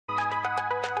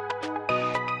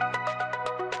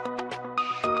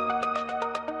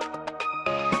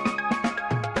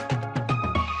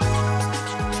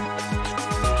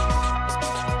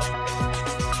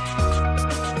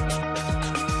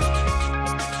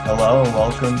Hello and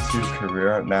welcome to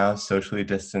Career Up Now Socially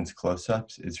Distanced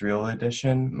Close-Ups Israel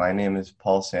Edition. My name is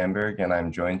Paul Sandberg and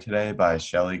I'm joined today by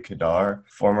Shelly Kadar,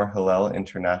 former Hillel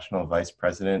International Vice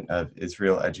President of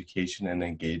Israel Education and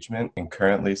Engagement and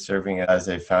currently serving as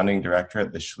a founding director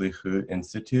at the Shlichut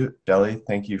Institute. Shelly,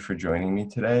 thank you for joining me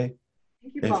today.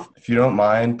 Thank you, Paul. If you don't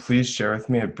mind, please share with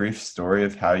me a brief story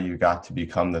of how you got to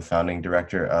become the founding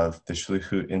director of the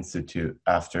Shlichut Institute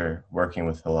after working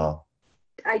with Hillel.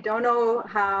 I don't know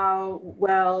how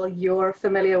well you're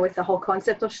familiar with the whole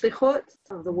concept of shlichut,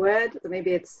 of the word.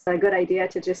 Maybe it's a good idea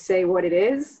to just say what it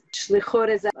is. Shlichut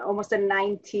is almost a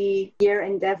 90-year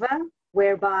endeavor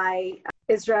whereby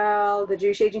Israel, the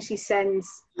Jewish Agency,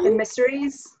 sends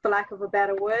emissaries, for lack of a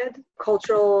better word,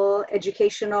 cultural,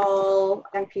 educational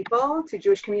young people to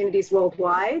Jewish communities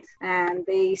worldwide. And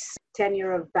they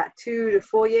tenure of about 2 to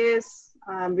 4 years.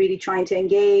 Really trying to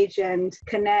engage and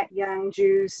connect young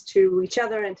Jews to each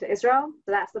other and to Israel.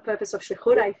 So that's the purpose of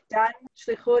Shlichut. I've done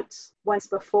Shlichut once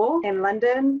before in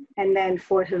London and then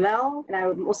for Hillel. And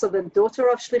I'm also the daughter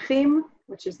of Shlichim,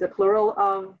 which is the plural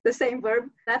of the same verb.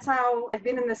 That's how I've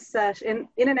been in this in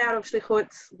and out of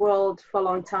Shlichut world for a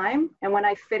long time. And when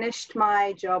I finished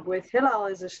my job with Hillel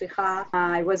as a Shlicha,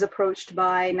 I was approached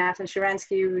by Nathan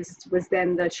Sharansky, who was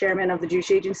then the chairman of the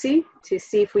Jewish Agency, to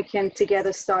see if we can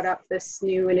together start up this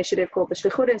new initiative called the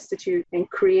Shlichut Institute and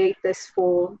create this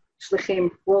for Shlichim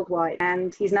worldwide.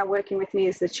 And he's now working with me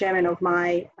as the chairman of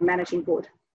my managing board.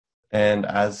 And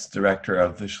as director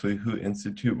of the Shlichut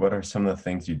Institute, what are some of the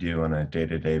things you do on a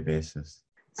day-to-day basis?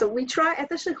 So we try, at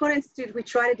the Shlichut Institute, we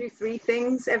try to do 3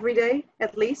 things every day,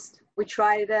 at least. We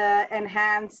try to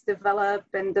enhance, develop,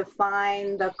 and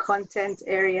define the content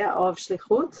area of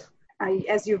Shlichut.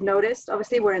 As you've noticed,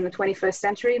 obviously we're in the 21st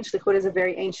century and Shlichut is a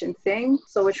very ancient thing.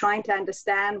 So we're trying to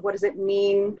understand what does it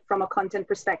mean from a content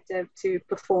perspective to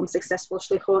perform successful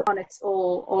Shlichut on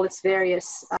all its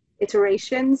various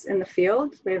iterations in the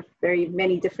field. We have very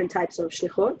many different types of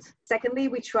shlichut. Secondly,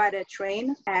 we try to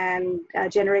train and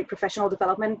generate professional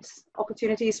development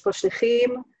opportunities for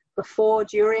shlichim before,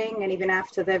 during, and even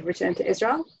after they've returned to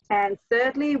Israel. And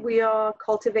thirdly, we are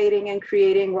cultivating and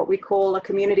creating what we call a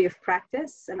community of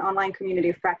practice, an online community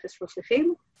of practice for shlichim,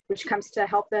 which comes to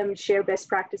help them share best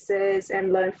practices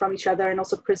and learn from each other and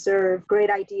also preserve great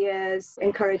ideas,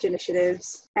 encourage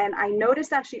initiatives. And I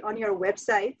noticed actually on your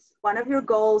website, one of your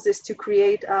goals is to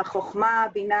create a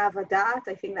chokhmah, bina, vadat.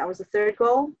 I think that was the third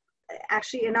goal.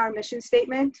 Actually, in our mission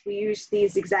statement, we use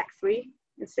these exact 3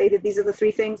 and say that these are the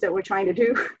 3 things that we're trying to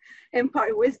do: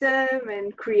 impart wisdom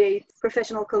and create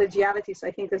professional collegiality. So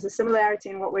I think there's a similarity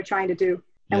in what we're trying to do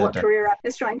and what Career Up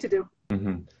is trying to do.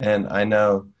 Mm-hmm. And I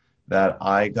know that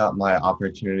I got my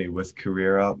opportunity with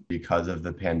Career Up because of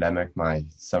the pandemic. My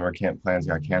summer camp plans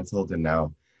got canceled and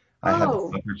now I have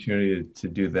the opportunity to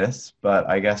do this. But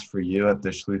I guess for you at the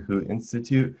Shlichut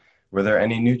Institute, were there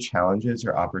any new challenges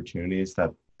or opportunities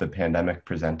that the pandemic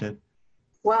presented?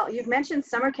 Well, you've mentioned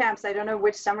summer camps. I don't know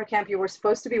which summer camp you were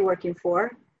supposed to be working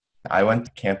for. I went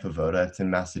to Camp Avoda. It's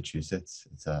in Massachusetts.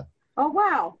 Oh,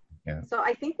 wow. Yeah. So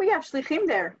I think we have Shlichim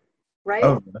there, right?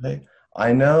 Oh, really?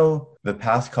 I know the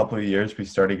past couple of years we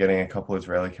started getting a couple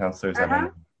Israeli counselors. I don't know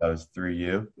if that was through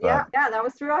you. But... Yeah, that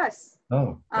was through us.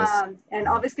 Oh. And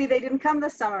obviously they didn't come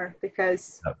this summer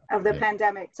because of the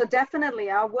pandemic. So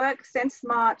definitely our work since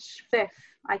March 5th,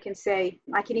 I can say,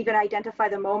 I can even identify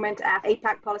the moment after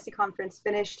APAC policy conference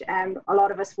finished and a lot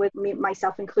of us, with me,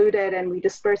 myself included, and we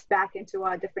dispersed back into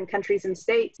our different countries and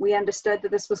states. We understood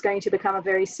that this was going to become a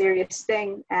very serious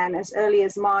thing. And as early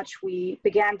as March, we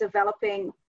began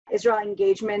developing Israel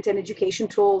engagement and education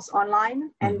tools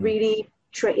online and really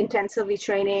intensively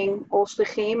training all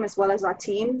shlichim as well as our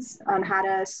teams on how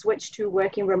to switch to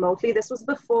working remotely. This was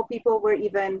before people were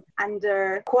even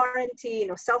under quarantine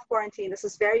or self-quarantine. This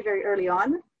was very, very early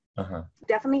on.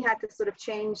 Definitely had to sort of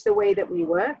change the way that we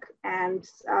work. And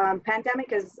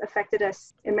pandemic has affected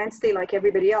us immensely like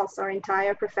everybody else. Our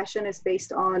entire profession is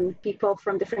based on people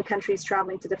from different countries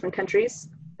traveling to different countries.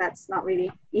 That's not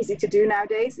really easy to do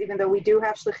nowadays, even though we do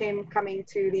have shlichim coming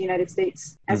to the United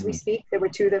States as we speak. There were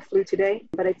 2 that flew today,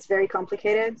 but it's very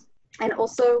complicated. And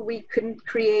also we couldn't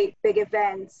create big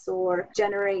events or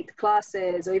generate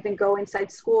classes or even go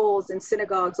inside schools and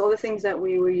synagogues, all the things that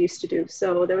we were used to do.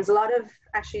 So there was a lot of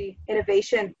actually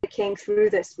innovation that came through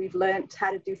this. We've learned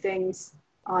how to do things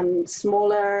on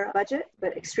smaller budget,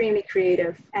 but extremely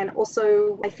creative. And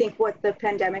also, I think what the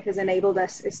pandemic has enabled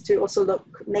us is to also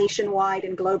look nationwide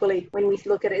and globally when we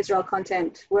look at Israel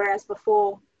content. Whereas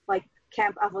before, like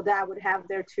Camp Avoda would have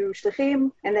their 2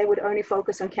 shlichim and they would only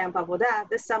focus on Camp Avoda.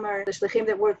 This summer, the shlichim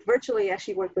that worked virtually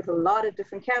actually worked with a lot of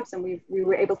different camps, and we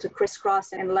were able to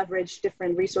crisscross and leverage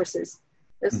different resources.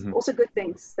 there's also good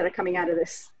things that are coming out of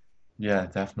this. Yeah,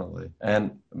 definitely.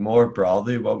 And more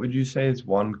broadly, what would you say is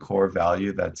one core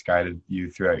value that's guided you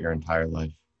throughout your entire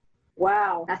life?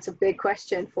 Wow, that's a big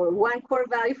question. For one core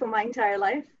value for my entire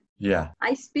life, Yeah.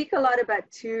 I speak a lot about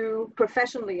two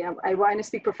professionally. I want to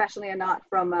speak professionally and not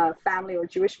from a family or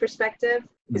Jewish perspective.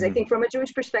 Because I think from a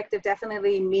Jewish perspective,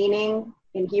 definitely meaning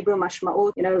in Hebrew,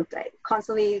 mashma'ut,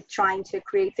 constantly trying to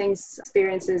create things,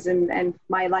 experiences, and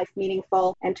my life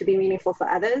meaningful and to be meaningful for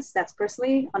others. That's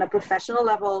personally. On a professional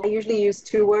level, I usually use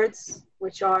two words,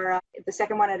 which are, the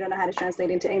second one I don't know how to translate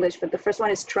into English, but the first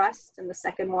one is trust, and the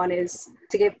second one is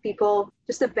to give people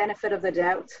just the benefit of the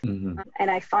doubt. And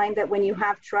I find that when you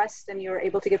have trust and you're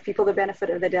able to give people the benefit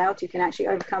of the doubt, you can actually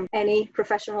overcome any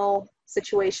professional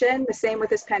situation. The same with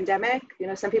this pandemic.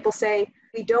 Some people say,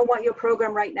 we don't want your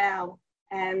program right now.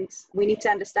 And we need to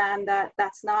understand that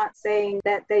that's not saying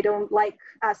that they don't like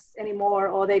us anymore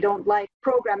or they don't like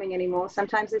programming anymore.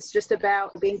 Sometimes it's just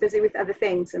about being busy with other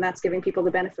things, and that's giving people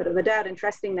the benefit of the doubt and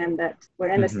trusting them that we're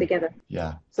in this together.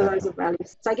 Yeah. So those are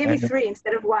values. So I gave you three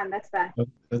instead of one. That's bad.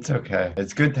 That's okay.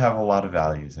 It's good to have a lot of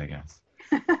values, I guess.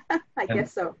 I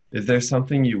guess so. Is there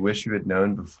something you wish you had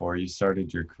known before you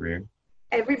started your career?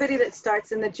 Everybody that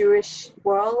starts in the Jewish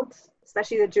world,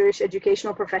 especially the Jewish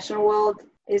educational professional world,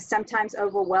 is sometimes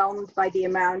overwhelmed by the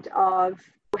amount of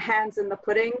hands in the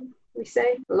pudding, we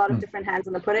say, a lot of different hands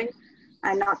in the pudding,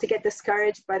 and not to get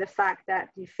discouraged by the fact that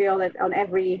you feel that on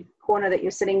every corner that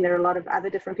you're sitting, there are a lot of other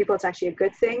different people. It's actually a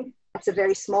good thing. It's a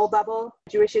very small bubble.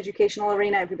 Jewish educational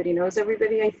arena, everybody knows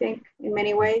everybody, I think, in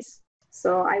many ways.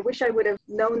 So I wish I would have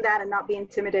known that and not be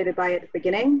intimidated by it at the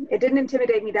beginning. It didn't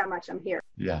intimidate me that much. I'm here.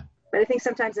 Yeah. But I think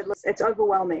sometimes it's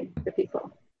overwhelming to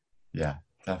people. Yeah,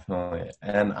 definitely.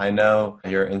 And I know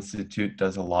your institute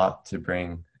does a lot to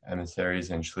bring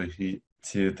emissaries and shlichim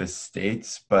to the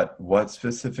States, but what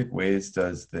specific ways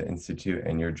does the institute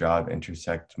and your job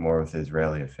intersect more with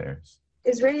Israeli affairs?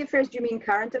 Israeli affairs, do you mean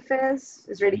current affairs?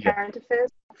 Current affairs?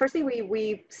 Firstly,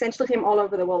 we send shlichim all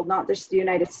over the world, not just the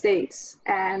United States.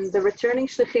 And the returning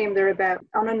shlichim, they're about,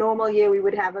 on a normal year, we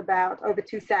would have about over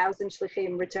 2,000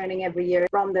 shlichim returning every year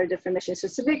from their different missions. So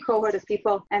it's a big cohort of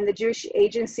people. And the Jewish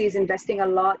agency is investing a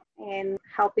lot in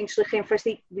helping shlichim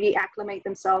firstly reacclimate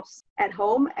themselves at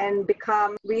home and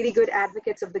become really good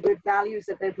advocates of the good values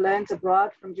that they've learned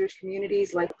abroad from Jewish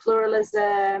communities, like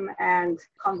pluralism and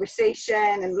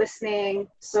conversation and listening.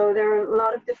 So there are a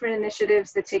lot of different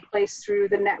initiatives that take place through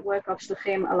the network of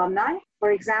shlichim alumni.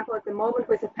 For example, at the moment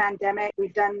with the pandemic,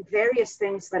 we've done various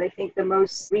things, but I think the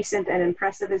most recent and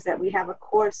impressive is that we have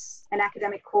an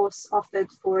academic course offered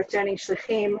for returning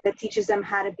shlichim that teaches them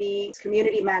how to be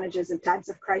community managers in times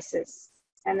of crisis.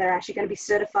 And they're actually going to be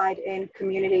certified in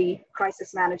community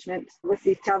crisis management with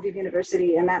the Tel Aviv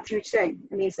University. And that's a huge thing.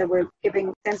 It means that we're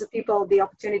giving tens of people the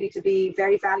opportunity to be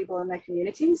very valuable in their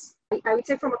communities. I would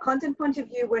say from a content point of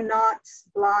view, we're not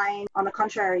blind. On the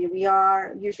contrary, we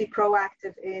are usually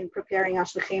proactive in preparing our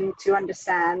shlichim to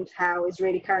understand how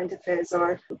Israeli current affairs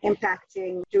are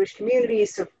impacting Jewish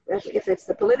communities. So if it's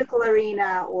the political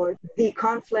arena or the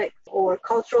conflict or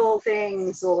cultural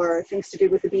things or things to do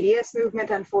with the BDS movement,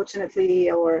 unfortunately,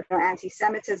 or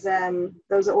anti-Semitism,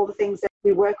 those are all the things that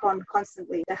we work on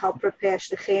constantly to help prepare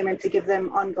shlichim and to give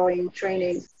them ongoing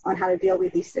training on how to deal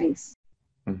with these things.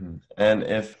 And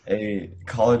if a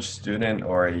college student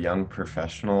or a young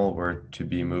professional were to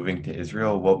be moving to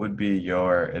Israel, what would be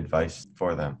your advice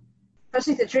for them?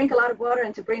 Especially to drink a lot of water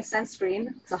and to bring sunscreen.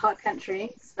 It's a hot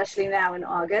country, especially now in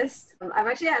August. I've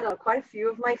actually had quite a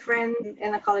few of my friends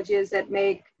in the college years that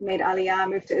made Aliyah,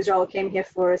 moved to Israel, came here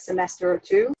for a semester or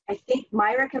two. I think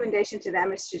my recommendation to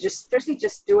them is to just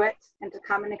do it and to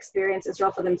come and experience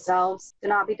Israel for themselves, to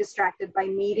not be distracted by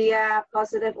media,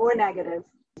 positive or negative,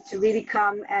 to really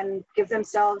come and give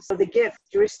themselves the gift.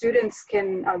 Jewish students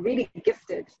are really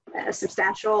gifted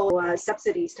substantial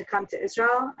subsidies to come to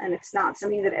Israel, and it's not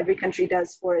something that every country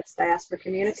does for its diaspora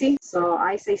community. So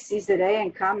I say seize the day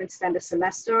and come and spend a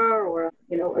semester or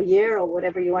a year or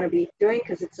whatever you want to be doing,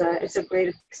 because it's a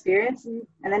great experience,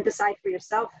 and then decide for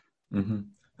yourself.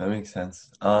 That makes sense.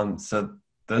 So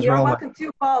You're welcome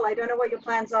to, Paul. I don't know what your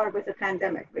plans are with the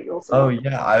pandemic, but you also. Oh,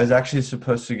 yeah. I was actually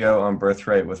supposed to go on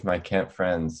Birthright with my camp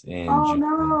friends in June.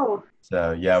 No.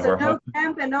 So, yeah, we're no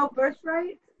camp and no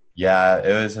Birthright? Yeah,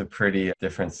 it was a pretty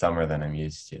different summer than I'm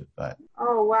used to, but.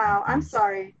 Oh, wow. I'm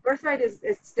sorry. Birthright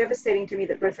it's devastating to me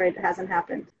that Birthright hasn't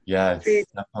happened. Yeah,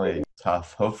 it's definitely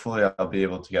tough. Hopefully I'll be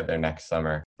able to get there next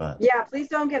summer, but. Yeah, please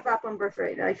don't give up on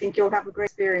Birthright. I think you'll have a great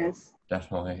experience.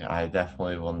 Definitely. I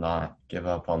definitely will not give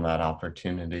up on that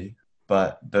opportunity.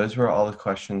 But those were all the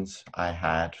questions I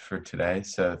had for today.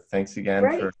 So thanks again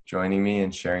for joining me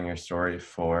and sharing your story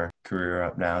for Career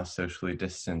Up Now Socially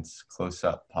Distanced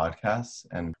Close-Up podcasts.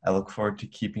 And I look forward to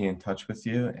keeping in touch with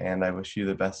you, and I wish you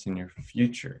the best in your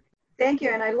future. Thank you.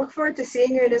 And I look forward to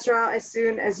seeing you in Israel as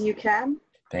soon as you can.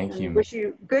 Thank you. Wish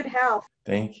you good health.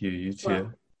 Thank you. You too.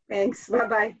 Well, thanks.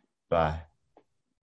 Bye-bye. Bye.